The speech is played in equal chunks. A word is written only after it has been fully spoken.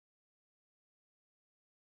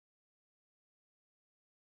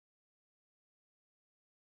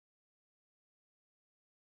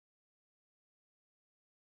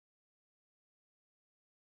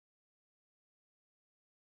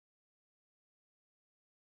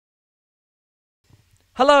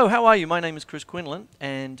Hello, how are you? My name is Quinlan,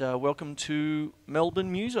 and welcome to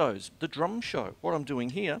Melbourne Musos, the drum show. What I'm doing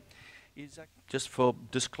here is, just for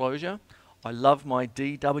disclosure, I love my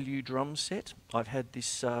DW drum set. I've had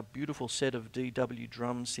this beautiful set of DW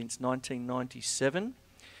drums since 1997,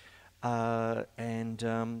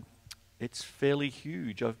 and it's fairly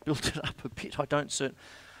huge. I've built it up a bit.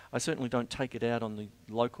 I certainly don't take it out on the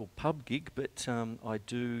local pub gig, but I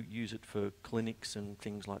do use it for clinics and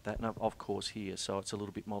things like that, and of course here, so it's a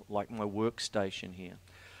little bit more like my workstation here.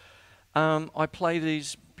 I play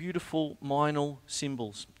these beautiful Meinl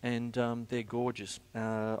cymbals, and they're gorgeous.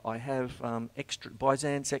 I have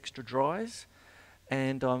Byzance extra dries,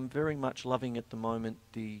 and I'm very much loving at the moment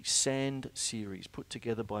the Sand series put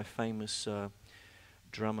together by famous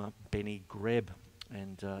drummer Benny Greb,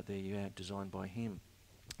 and there you are, designed by him.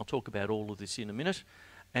 I'll talk about all of this in a minute.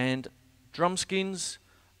 And drum skins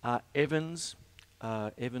are Evans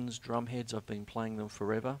drum heads. I've been playing them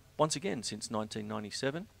forever, once again since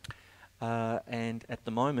 1997. And at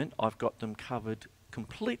the moment I've got them covered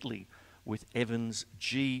completely with Evans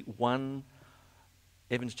G1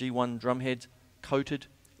 drum heads, coated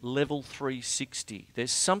level 360. There's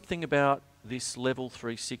something about this level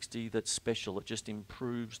 360 that's special. It just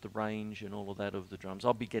improves the range and all of that of the drums.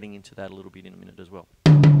 I'll be getting into that a little bit in a minute as well.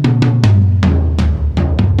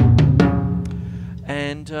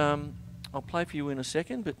 And I'll play for you in a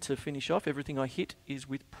second, but to finish off, everything I hit is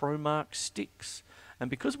with ProMark sticks. And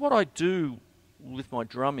because what I do with my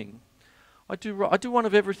drumming, I do one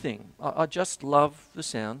of everything. I just love the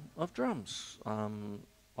sound of drums.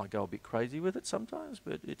 I go a bit crazy with it sometimes,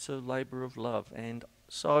 but it's a labour of love. And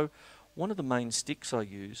so one of the main sticks I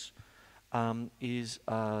use is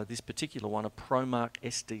this particular one, a ProMark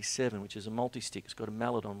SD7, which is a multi-stick. It's got a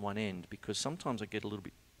mallet on one end, because sometimes I get a little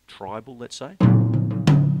bit tribal, let's say.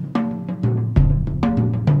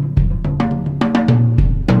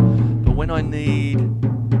 But when I need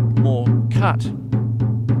more cut,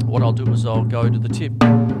 what I'll do is I'll go to the tip.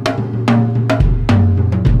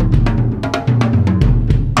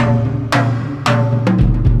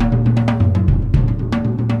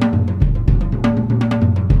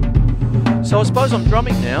 So I suppose I'm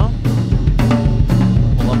drumming now.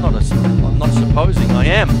 Well, I'm not supposing, I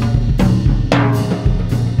am.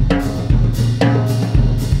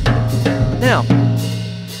 Now,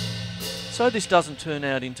 so this doesn't turn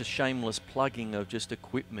out into shameless plugging of just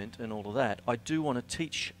equipment and all of that, I do want to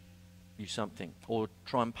teach you something, or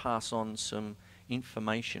try and pass on some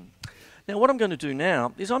information. Now, what I'm going to do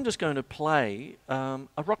now is I'm just going to play a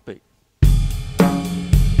rock beat.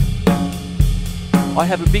 I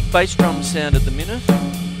have a big bass drum sound at the minute.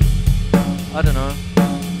 I don't know,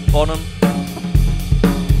 bottom.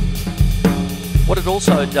 What it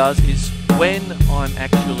also does is, when I'm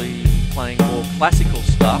actually playing more classical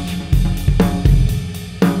stuff,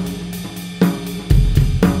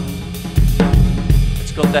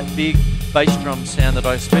 it's got that big bass drum sound that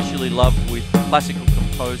I especially love with classical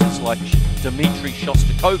composers like Dmitri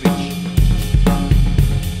Shostakovich.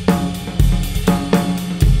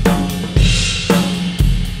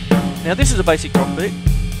 Now this is a basic rock beat.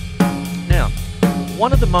 Now,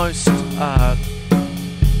 one of the most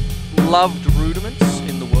loved rudiments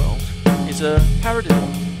in the world is a paradiddle.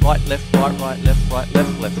 Right, left, right, right, left, right,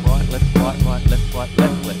 left, left, right, left, right, right, left, right,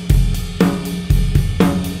 left, left.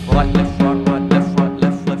 Right, left, right, right, left, right,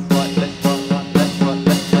 left, left, right, left, right, right, left, right,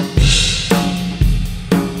 left, left.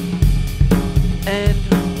 And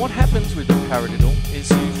what happens with the paradiddle is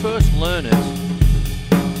you first learn it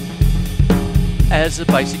as a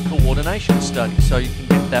basic coordination study, so you can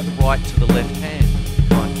get that right to the left hand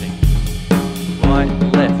kind of thing. Right,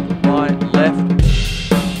 left, right, left.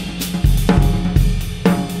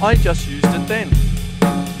 I just used it then.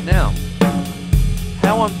 Now,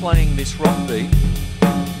 how I'm playing this rock beat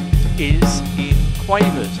is in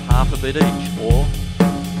quavers, half a beat each, or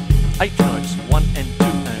 8 notes, 1 and 2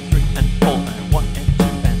 and 3 and 4 and 1 and 2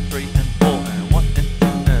 and 3 and 4 and 1 and 2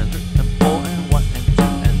 and 3 and 4 and 1 and 2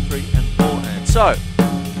 and 3 and 4 and so,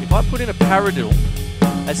 if I put in a paradiddle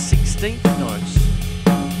as 16th notes,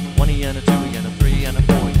 1 E and a 2 E and a 3 and a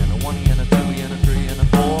 4 E and a 1 E and a 2 E and a 3 and a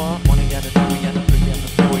 4, 1 E and a 2 E and a 3 and a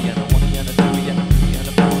 4 E and a 1 E and a 2 E and a 3 and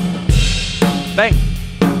a 4. Bang!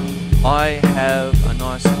 I have a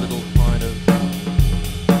nice little kind of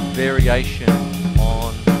variation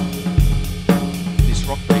on this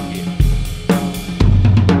rock beat here.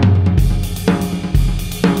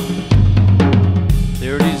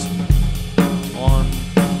 There it is on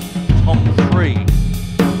Tom 3.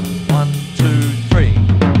 1, 2, 3.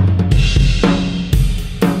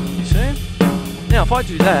 You see? Now if I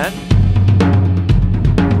do that,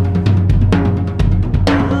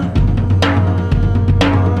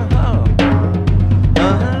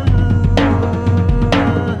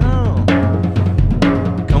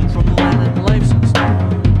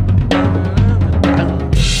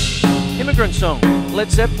 Led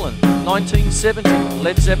Zeppelin, 1970.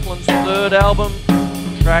 Led Zeppelin's third album,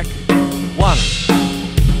 track 1.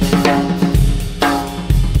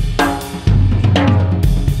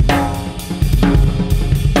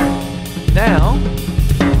 Now,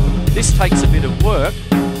 this takes a bit of work,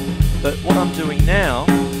 but what I'm doing now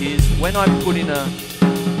is when I put in a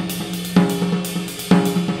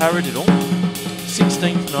paradiddle,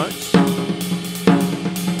 16th notes,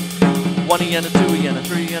 1E and a 2E and a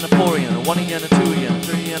 3E and a 4E and a 1E and a 2E and a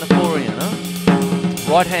 3E and a 4E and a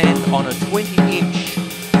right hand on a 20-inch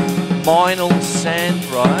vinyl sand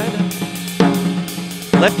ride,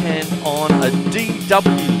 left hand on a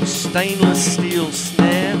DW stainless steel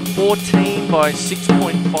snare, 14 by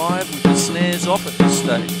 6.5 with the snares off at this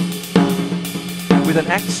stage, with an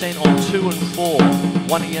accent on 2 and 4,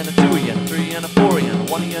 1E and a 2E and a 3E and a 4E and a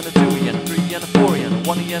 1E and a 2E and a 3E and a 4E and a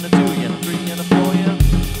 1E and a 2E and a 3E and a 4E and a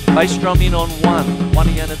bass drum in on 1,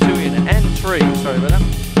 1E and a 2E and 3, sorry about that,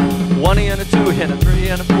 1E and a 2E and a 3E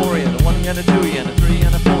and a 4E and a 1E and a 2E and a 3E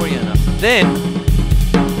and a 4E and a. Then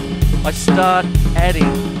I start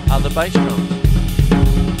adding other bass drums.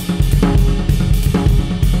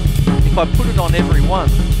 If I put it on every one,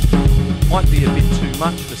 it might be a bit too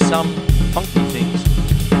much for some funky things,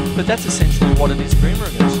 but that's essentially what it is for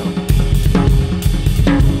immigrant song.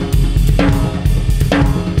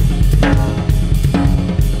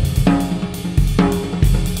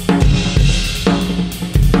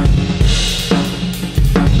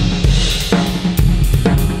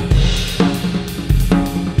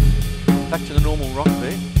 Back to the normal rock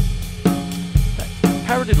beat.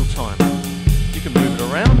 Paradiddle time. You can move it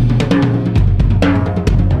around.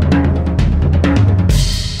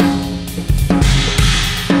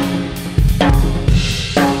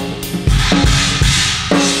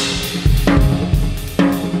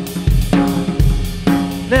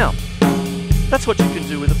 Now, that's what you can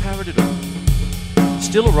do with a paradiddle.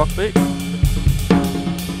 Still a rock beat.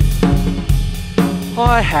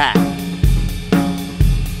 Hi-hat.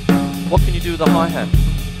 What can you do with a hi-hat?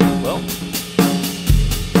 Well,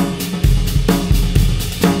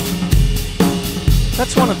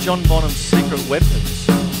 that's one of John Bonham's secret weapons.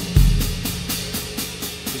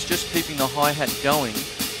 It's just keeping the hi-hat going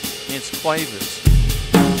in its quavers.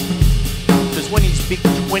 Because when his big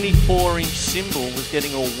 24-inch cymbal was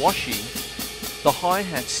getting all washy, the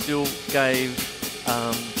hi-hat still gave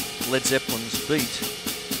Led Zeppelin's beat,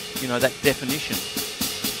 you know, that definition.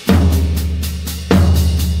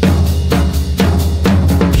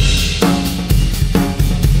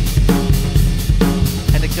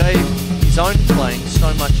 And it gave his own playing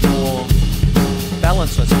so much more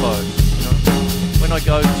balance, I suppose. You know, when I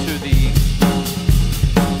go to the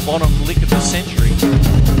bottom lick of the century,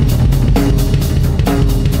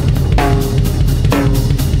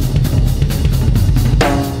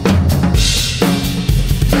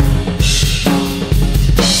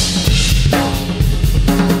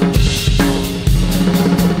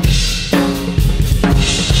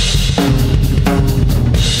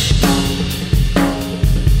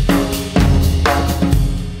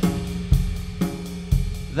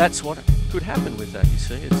 that's what could happen with that, you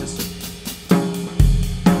see. It's just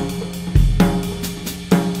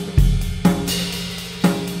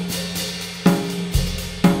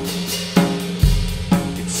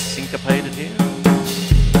it's syncopated here.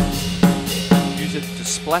 Use it to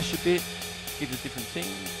splash a bit, give it different things.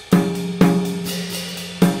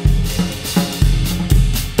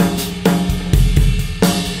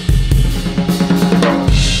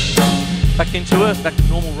 Back into it, back to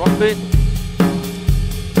normal rock beat.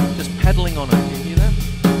 Just paddling on it, can you hear that?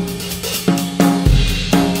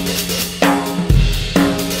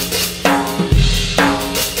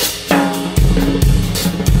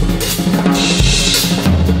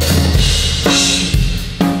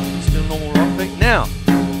 Still normal rock beat. Now,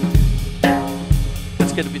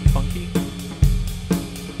 let's get a bit funky.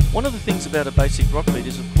 One of the things about a basic rock beat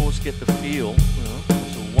is, of course, get the feel. You know,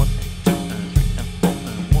 so 1 and 2 and 3 and 4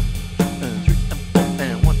 and 1 and 3 and 4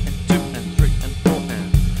 and 1 and 2 and 3 and 4 and.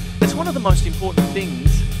 It's one of the most important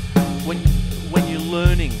things when you're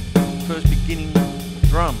learning first beginning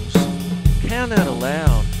drums. Count out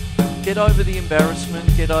aloud. Get over the embarrassment.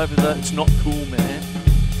 Get over the it's not cool, man.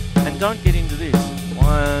 And don't get into this. 1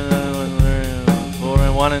 and 4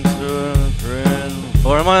 and 1 and 2 and 3 and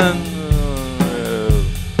 4 and 1.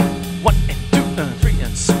 1 and 2 and 3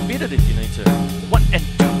 and spit it if you need to. 1 and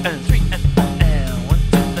 2 and 3 and 4 and 1,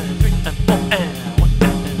 2 and 3 and 4 and 1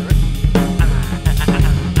 and 3.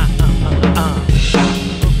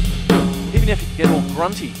 Even if you get all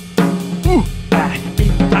grunty.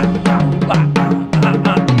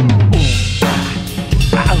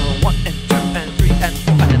 1 and 2 and 3 and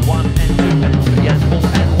 4 and 1 and 2 and 3 and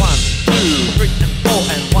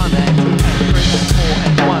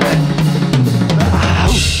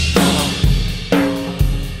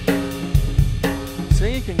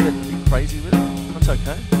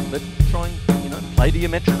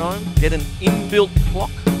get an inbuilt clock.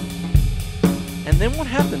 And then what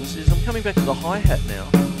happens is, I'm coming back to the hi-hat now.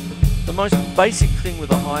 The most basic thing with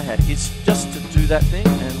a hi-hat is just to do that thing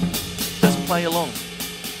and just play along.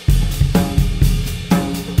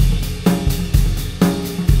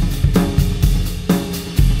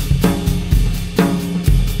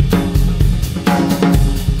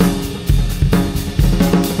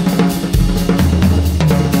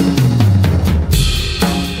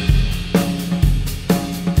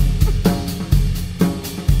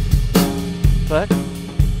 But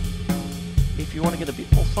if you want to get a bit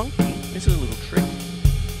more funky, this is a little trick.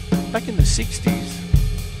 Back in the 60s,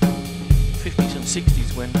 50s and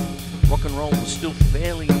 60s, when rock and roll was still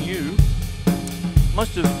fairly new,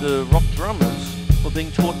 most of the rock drummers were being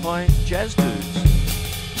taught by jazz dudes.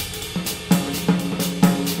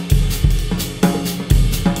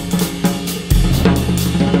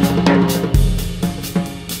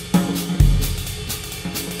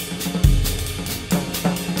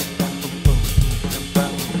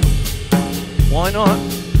 Why not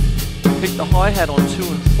keep the hi-hat on 2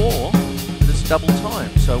 and 4, but it's double time.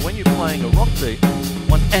 So when you're playing a rock beat,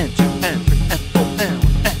 1 and 2 and 3 and 4 and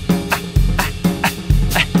 1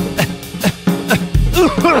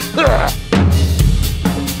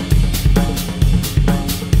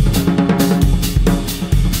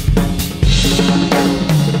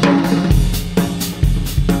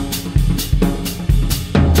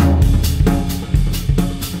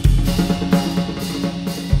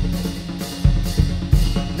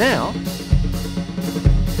 Now,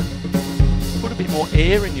 put a bit more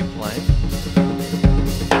air in your playing.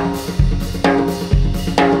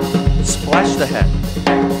 Splash the hat.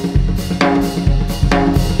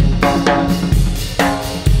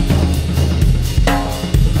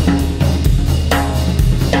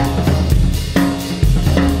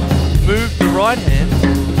 Move the right hand,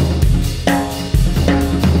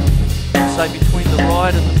 say between the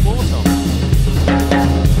ride and the floor tom.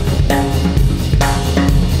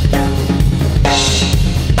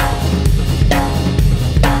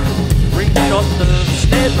 Shot the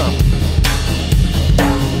snare drum.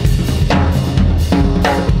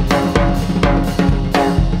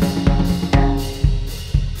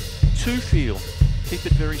 Two feel. Keep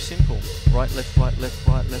it very simple. Right, left, right, left,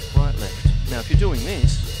 right, left, right, left. Now if you're doing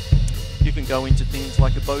this, you can go into things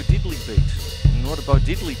like a bow diddley beat. And what a bow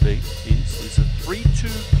diddley beat is a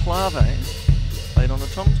 3-2 clave played on a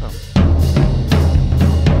tom-tom.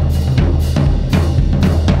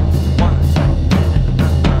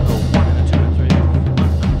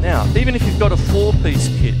 Now, even if you've got a 4-piece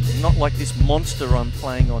kit, not like this monster I'm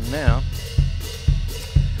playing on now,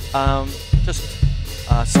 just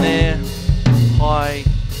snare, high,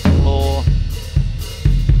 floor,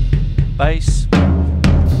 bass.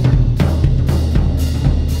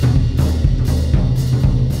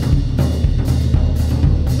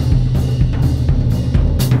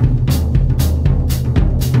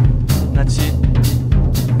 And that's it,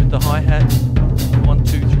 with the hi-hat, 1,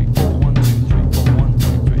 2, 3, 4, 1, 2, 3, 4, 1, 2, 3, 4, 1,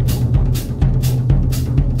 2, 3, 4.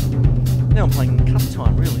 Now I'm playing cut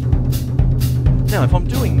time, really. Now if I'm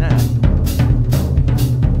doing that,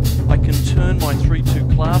 I can turn my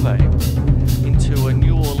 3-2 clave into a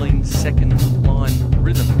New Orleans second line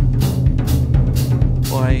rhythm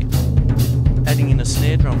by adding in a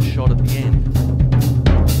snare drum shot at the end.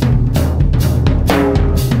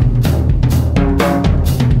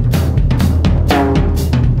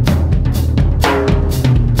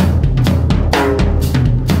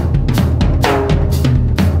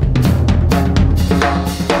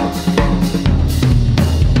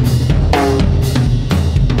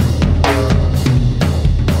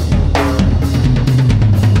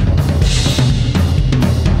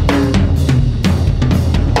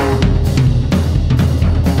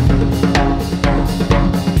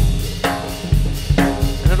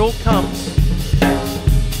 All comes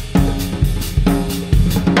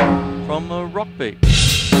from a rock beat.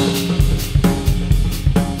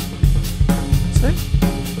 See?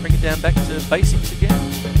 Bring it down back to basics again.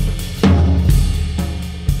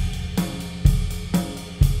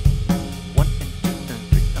 One and 2 and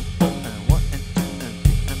 3 and 4 and 1 and 2 and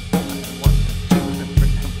 3 and 4 and 1 and 2 and 3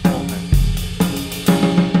 and 4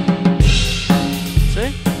 and. See?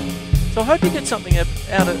 So I hope you get something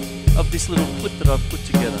out of this little clip that I've put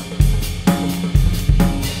together.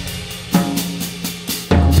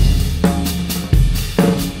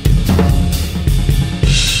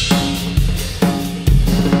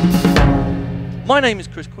 My name is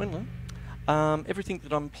Quinlan. Everything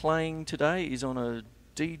that I'm playing today is on a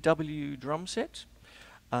DW drum set,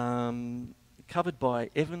 covered by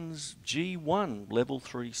Evans G1 level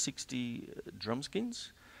 360 drum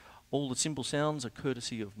skins All the cymbal sounds are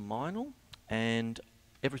courtesy of Meinl, and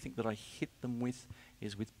everything that I hit them with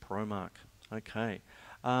is with ProMark. Okay.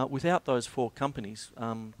 Without those 4 companies,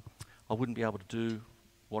 I wouldn't be able to do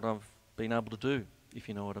what I've been able to do, if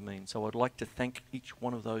you know what I mean. So I'd like to thank each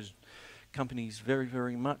one of those companies very,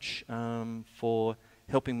 very much for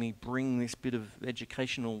helping me bring this bit of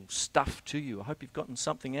educational stuff to you. I hope you've gotten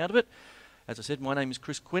something out of it. As I said, my name is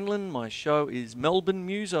Chris Quinlan. My show is Melbourne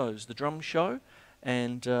Musos, the drum show.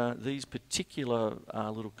 And these particular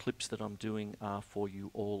little clips that I'm doing are for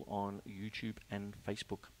you all on YouTube and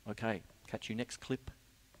Facebook. Okay, catch you next clip.